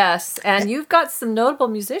that. Yes, and you've got some notable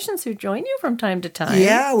musicians who join you from time to time.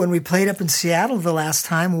 Yeah, when we played up in Seattle the last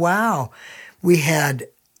time, wow. We had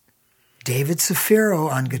David Safiro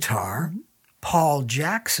on guitar, Paul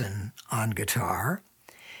Jackson on guitar,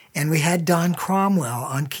 and we had Don Cromwell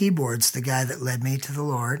on keyboards, the guy that led me to the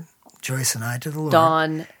Lord, Joyce and I to the Lord.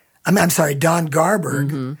 Don I'm sorry, Don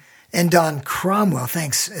Garberg and Don Cromwell.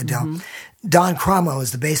 Thanks, Adele. Don Cromwell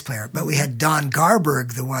is the bass player, but we had Don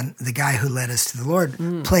Garberg, the guy who led us to the Lord,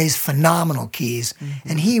 plays phenomenal keys,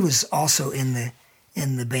 and he was also in the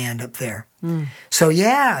band up there. So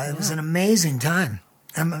yeah, it was an amazing time.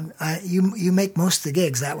 You make most of the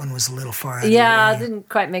gigs. That one was a little far out. Yeah, I didn't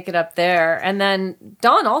quite make it up there. And then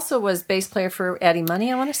Don also was bass player for Eddie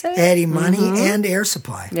Money, I want to say. Eddie Money and Air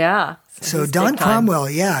Supply. Yeah. So Don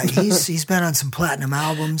Cromwell, yeah, he's been on some platinum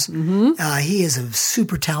albums. He is a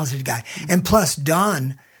super talented guy, and plus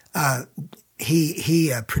Don,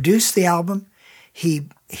 he produced the album, he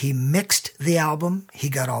mixed the album, he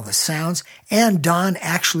got all the sounds, and Don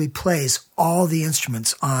actually plays all the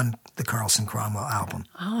instruments on the Carlsen Cromwell album.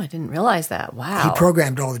 Oh, I didn't realize that. Wow. He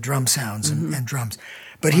programmed all the drum sounds and drums,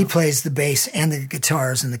 but he plays the bass and the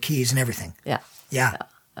guitars and the keys and everything. Yeah. Yeah.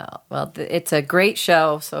 Oh, well, it's a great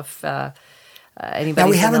show. So if anybody, Now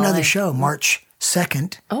we have another show, March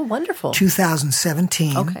 2nd. Oh, wonderful.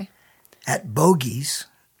 2017. Okay. At Bogey's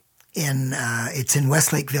it's in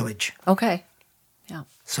Westlake Village. Okay. Yeah.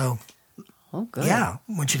 So, Oh, good. yeah,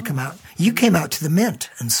 I want you to come out. You came out to the Mint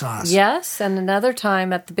and saw us. Yes, and another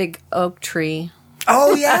time at the big oak tree.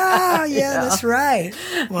 Oh, yeah, that's right.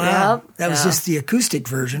 Wow. Yep, That was yeah. just the acoustic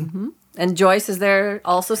version. And Joyce is there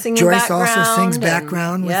also singing Joyce background. also sings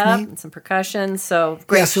background with me. And some percussion. So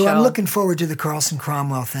great Yeah, so show. I'm looking forward to the Carlsen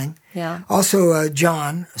Cromwell thing. Yeah. Also,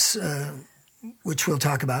 John, which we'll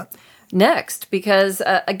talk about. Next, because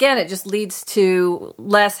again, it just leads to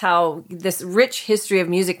less how this rich history of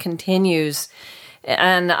music continues.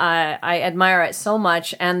 And I admire it so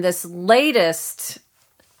much. And this latest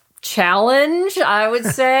challenge, I would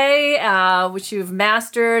say, which you've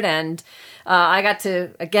mastered, and I got to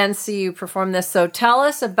again see you perform this. So tell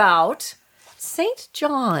us about St.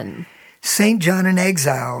 John. St. John in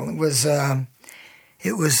Exile was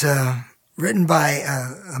written by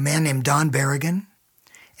a man named Don Berrigan,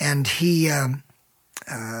 and he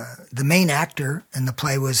the main actor in the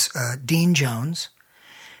play was Dean Jones.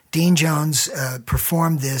 Dean Jones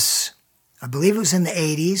performed this, I believe it was in the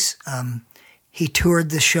 80s. He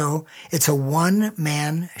toured the show. It's a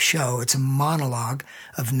one-man show. It's a monologue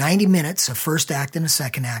of 90 minutes, a first act and a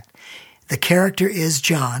second act. The character is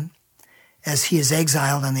John, as he is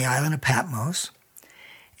exiled on the island of Patmos.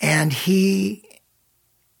 And he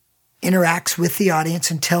interacts with the audience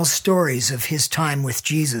and tells stories of his time with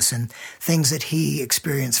Jesus and things that he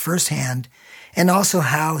experienced firsthand, and also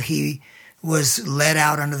how he was led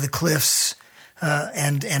out onto the cliffs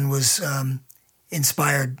and was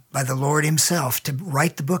inspired by the Lord himself to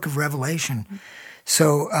write the book of Revelation.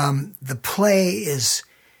 So the play is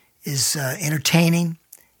entertaining.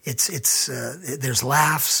 It's there's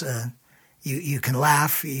laughs. You can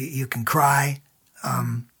laugh. You can cry.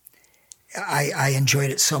 I enjoyed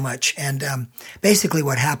it so much. And basically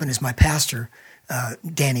what happened is my pastor,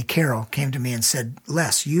 Danny Carroll, came to me and said,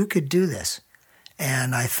 Les, you could do this.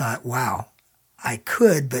 And I thought, wow, I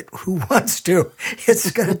could, but who wants to? It's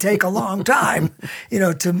going to take a long time,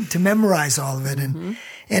 to memorize all of it.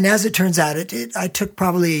 And as it turns out, I took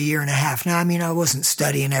probably a year and a half. Now, I mean, I wasn't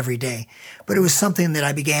studying every day, but it was something that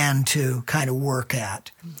I began to kind of work at.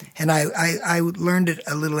 And I learned it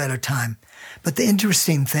a little at a time. But the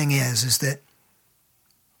interesting thing is that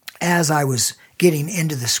as I was getting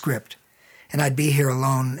into the script, and I'd be here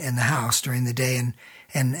alone in the house during the day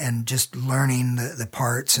and just learning the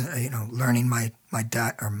parts, learning my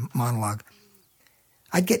monologue,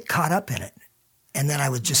 I'd get caught up in it. And then I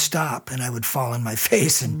would just stop and I would fall on my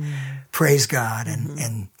face and praise God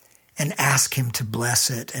and ask him to bless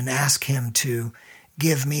it and ask him to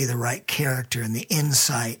give me the right character and the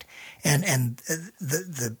insight and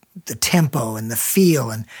the tempo and the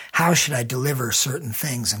feel and how should I deliver certain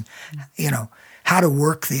things and, how to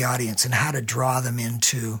work the audience and how to draw them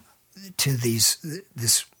into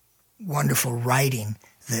this wonderful writing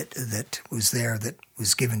that was there, that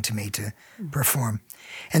was given to me to perform.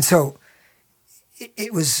 And so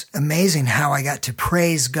it was amazing how I got to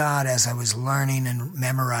praise God as I was learning and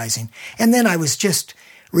memorizing. And then I was just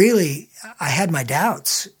really, I had my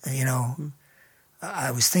doubts,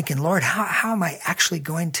 I was thinking, Lord, how am I actually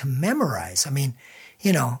going to memorize? I mean,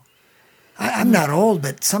 I'm not old,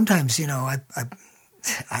 but sometimes,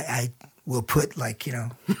 I will put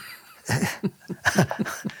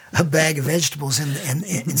a bag of vegetables in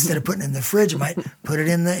instead of putting it in the fridge, I might put it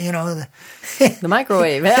in the the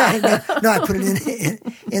microwave. Yeah. No, I put it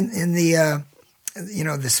in the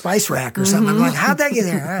the spice rack or something. I'm like, how'd that get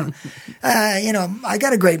there? I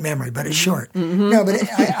got a great memory, but it's short. No, but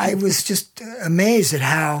I was just amazed at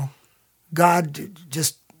how God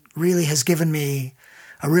just really has given me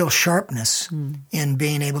a real sharpness in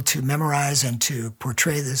being able to memorize and to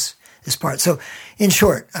portray this part. So, in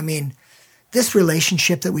short, I mean, this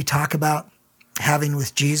relationship that we talk about having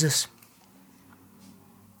with Jesus,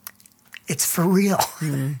 it's for real.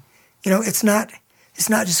 It's not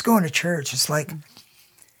just going to church. It's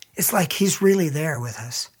like he's really there with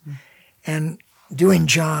us. And doing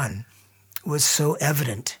John was so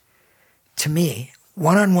evident to me,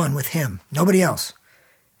 one-on-one with him, nobody else,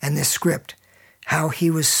 and this script, how he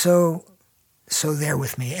was so there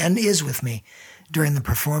with me and is with me during the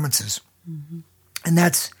performances. And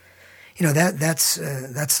that's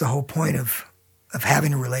the whole point of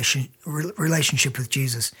having a relationship with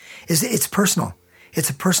Jesus, is it's personal. It's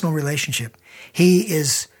a personal relationship. He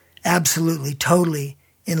is absolutely, totally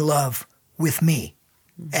in love with me,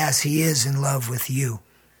 as he is in love with you,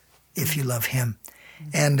 if you love him.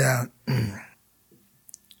 And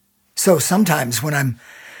so sometimes when I'm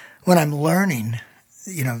learning,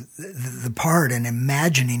 the part and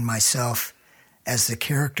imagining myself as the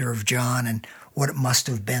character of John and what it must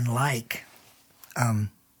have been like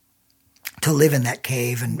to live in that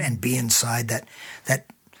cave and be inside that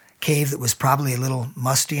cave that was probably a little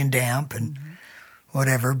musty and damp and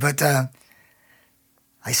whatever. But I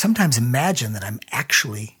sometimes imagine that I'm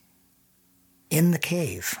actually in the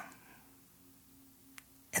cave.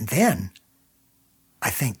 And then I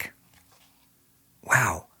think,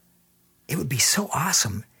 wow, it would be so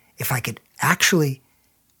awesome if I could actually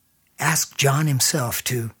ask John himself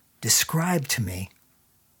to describe to me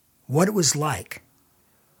what it was like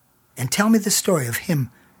and tell me the story of him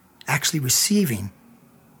actually receiving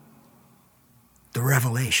the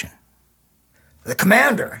revelation. The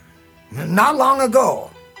commander, not long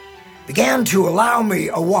ago, began to allow me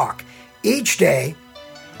a walk each day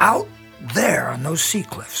out there on those sea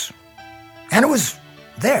cliffs. And it was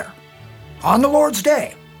there, on the Lord's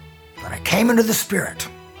day, that I came into the Spirit.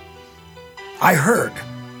 I heard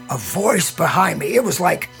a voice behind me. It was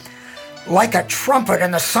like a trumpet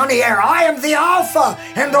in the sunny air. I am the Alpha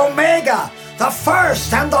and Omega, the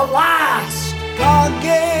first and the last. God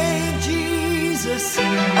gave Jesus a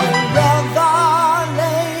revelation,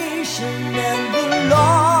 and the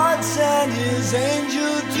Lord sent his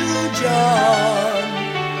angel to John.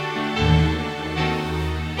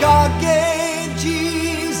 God gave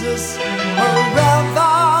Jesus a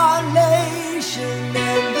revelation,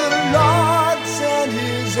 and the Lord sent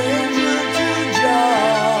his angel to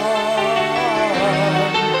John.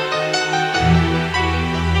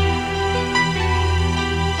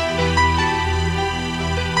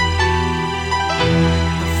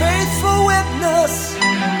 The faithful witness,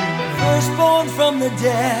 firstborn from the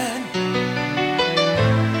dead,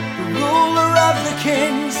 the ruler of the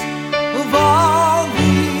kings of all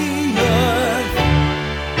the earth,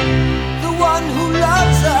 the one who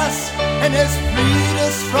loves us and has freed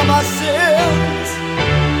us from our sins.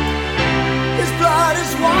 His blood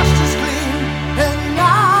has washed us clean, and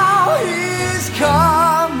now he's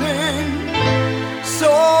coming. So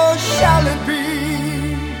shall it be.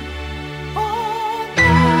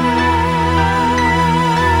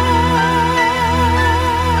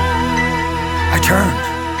 I turned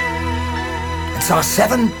and saw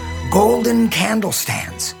 7 golden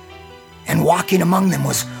candlestands, and walking among them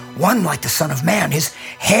was one like the Son of Man, his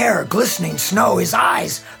hair glistening snow, his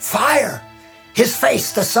eyes fire, his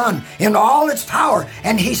face the sun in all its power.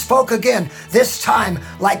 And he spoke again, this time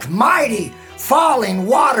like mighty falling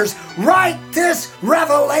waters. Write this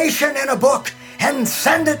revelation in a book and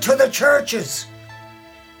send it to the churches.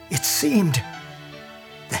 It seemed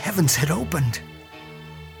the heavens had opened.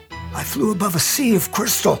 I flew above a sea of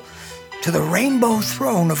crystal to the rainbow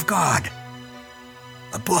throne of God.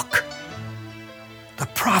 A book, the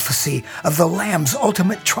prophecy of the Lamb's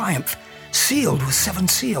ultimate triumph, sealed with 7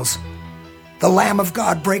 seals. The Lamb of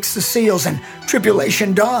God breaks the seals, and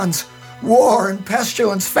tribulation dawns. War and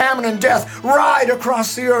pestilence, famine and death ride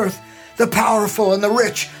across the earth. The powerful and the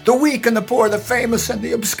rich, the weak and the poor, the famous and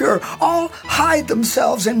the obscure, all hide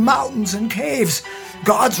themselves in mountains and caves.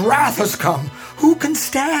 God's wrath has come. Who can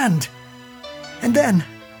stand? And then,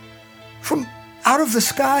 from out of the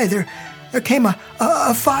sky, there came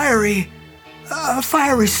a fiery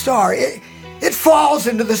star. It falls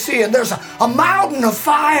into the sea, and there's a mountain of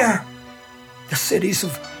fire. The cities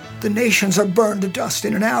of the nations are burned to dust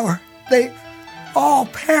in an hour. They all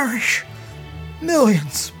perish.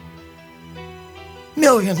 Millions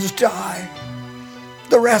die.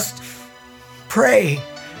 The rest pray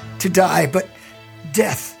to die, but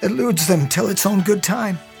death eludes them till its own good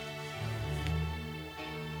time.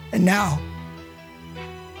 And now,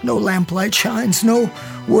 no lamplight shines, no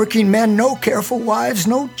working men, no careful wives,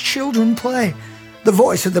 no children play. The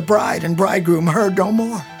voice of the bride and bridegroom heard no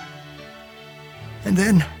more. And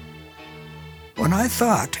then, when I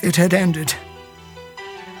thought it had ended,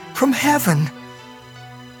 from heaven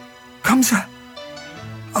comes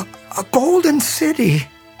a golden city.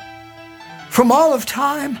 From all of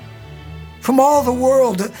time, from all the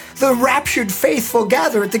world, the raptured faithful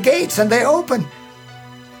gather at the gates, and they open.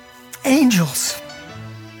 Angels,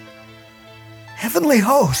 heavenly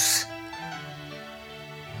hosts,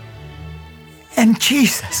 and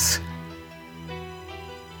Jesus.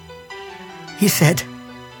 He said,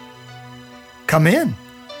 "Come in.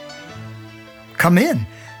 Come in.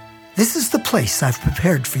 This is the place I've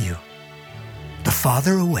prepared for you. The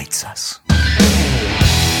Father awaits us."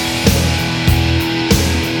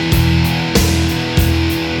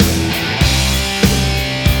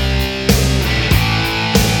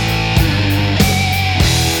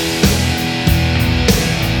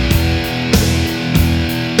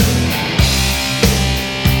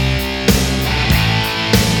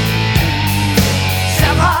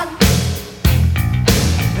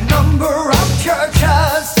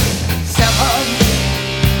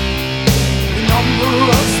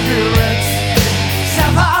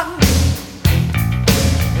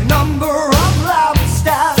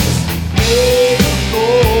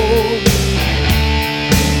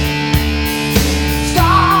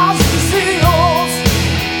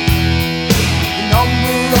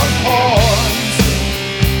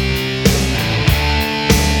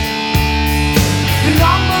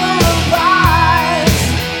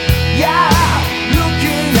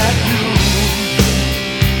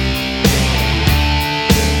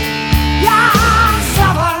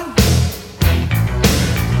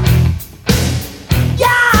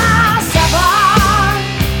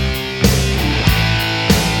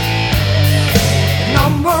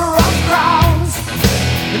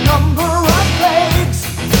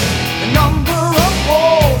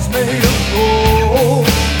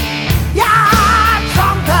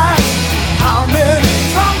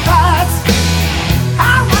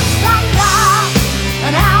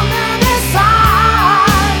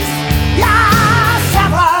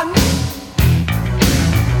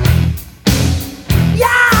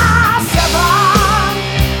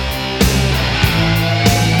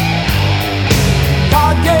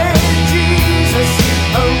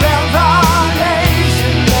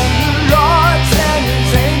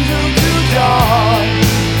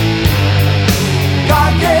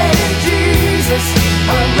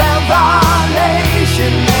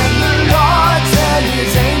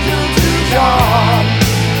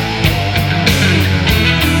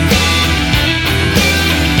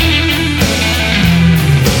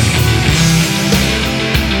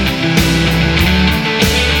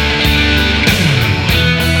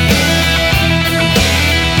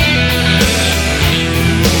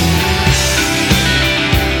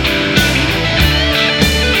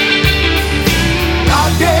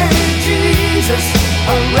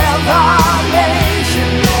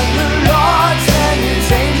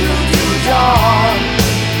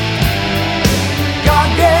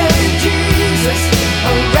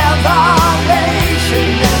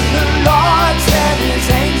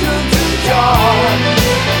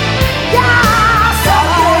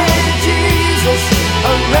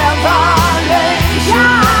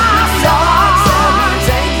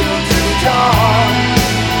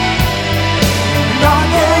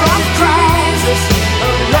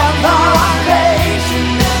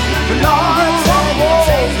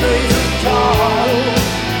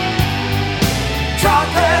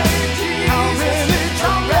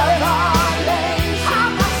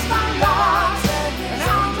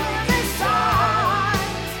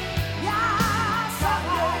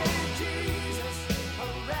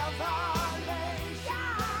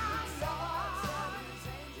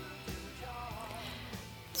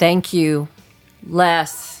 Thank you,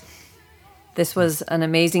 Les. This was an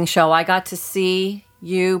amazing show. I got to see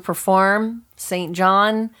you perform St.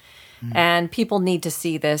 John, and people need to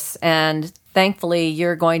see this. And thankfully,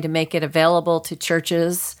 you're going to make it available to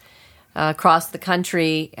churches across the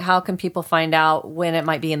country. How can people find out when it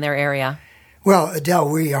might be in their area? Well, Adele,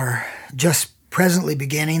 we are just presently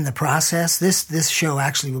beginning the process. This show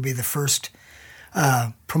actually will be the first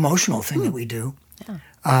promotional thing that we do.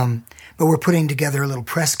 Yeah. But we're putting together a little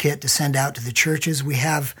press kit to send out to the churches. We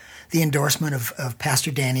have the endorsement of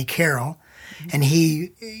Pastor Danny Carroll, and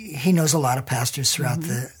he knows a lot of pastors throughout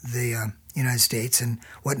the United States and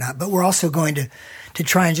whatnot. But we're also going to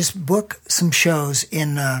try and just book some shows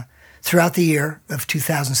in throughout the year of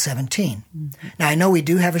 2017. Now, I know we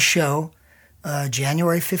do have a show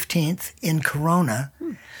January 15th in Corona.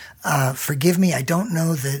 Forgive me, I don't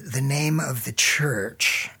know the name of the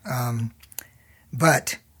church,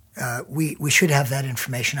 but we should have that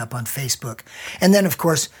information up on Facebook. And then, of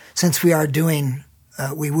course, since we are doing,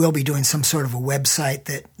 we will be doing some sort of a website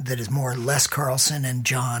that is more Les Carlsen and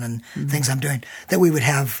John and things I'm doing, that we would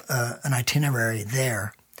have an itinerary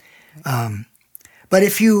there. But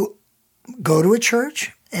if you go to a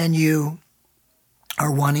church and you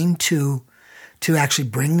are wanting to actually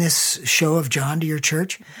bring this show of John to your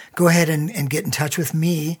church, go ahead and get in touch with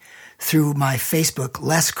me through my Facebook,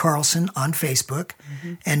 Les Carlsen on Facebook,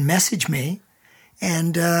 and message me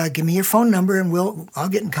and give me your phone number, and I'll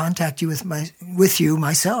get in contact with you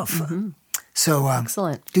myself. So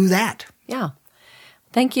excellent. Do that. Yeah.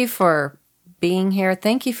 Thank you for being here.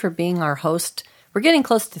 Thank you for being our host. We're getting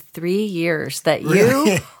close to 3 years that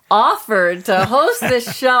you offered to host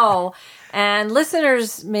this show. And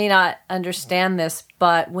listeners may not understand this,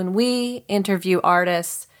 but when we interview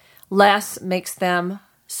artists, Les makes them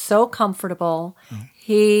so comfortable.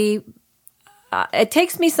 It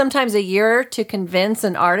takes me sometimes a year to convince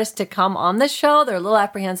an artist to come on the show. They're a little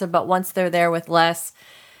apprehensive, but once they're there with Les,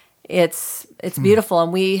 it's beautiful.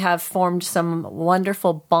 And we have formed some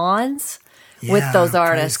wonderful bonds with those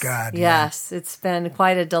artists. Praise God, yes, it's been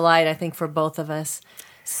quite a delight, I think, for both of us.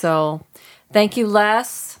 So thank you,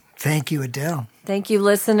 Les. Thank you, Adele. Thank you,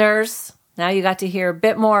 listeners. Now you got to hear a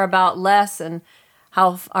bit more about Les and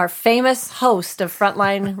how our famous host of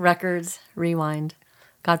Frontline Records Rewind.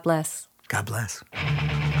 God bless. God bless.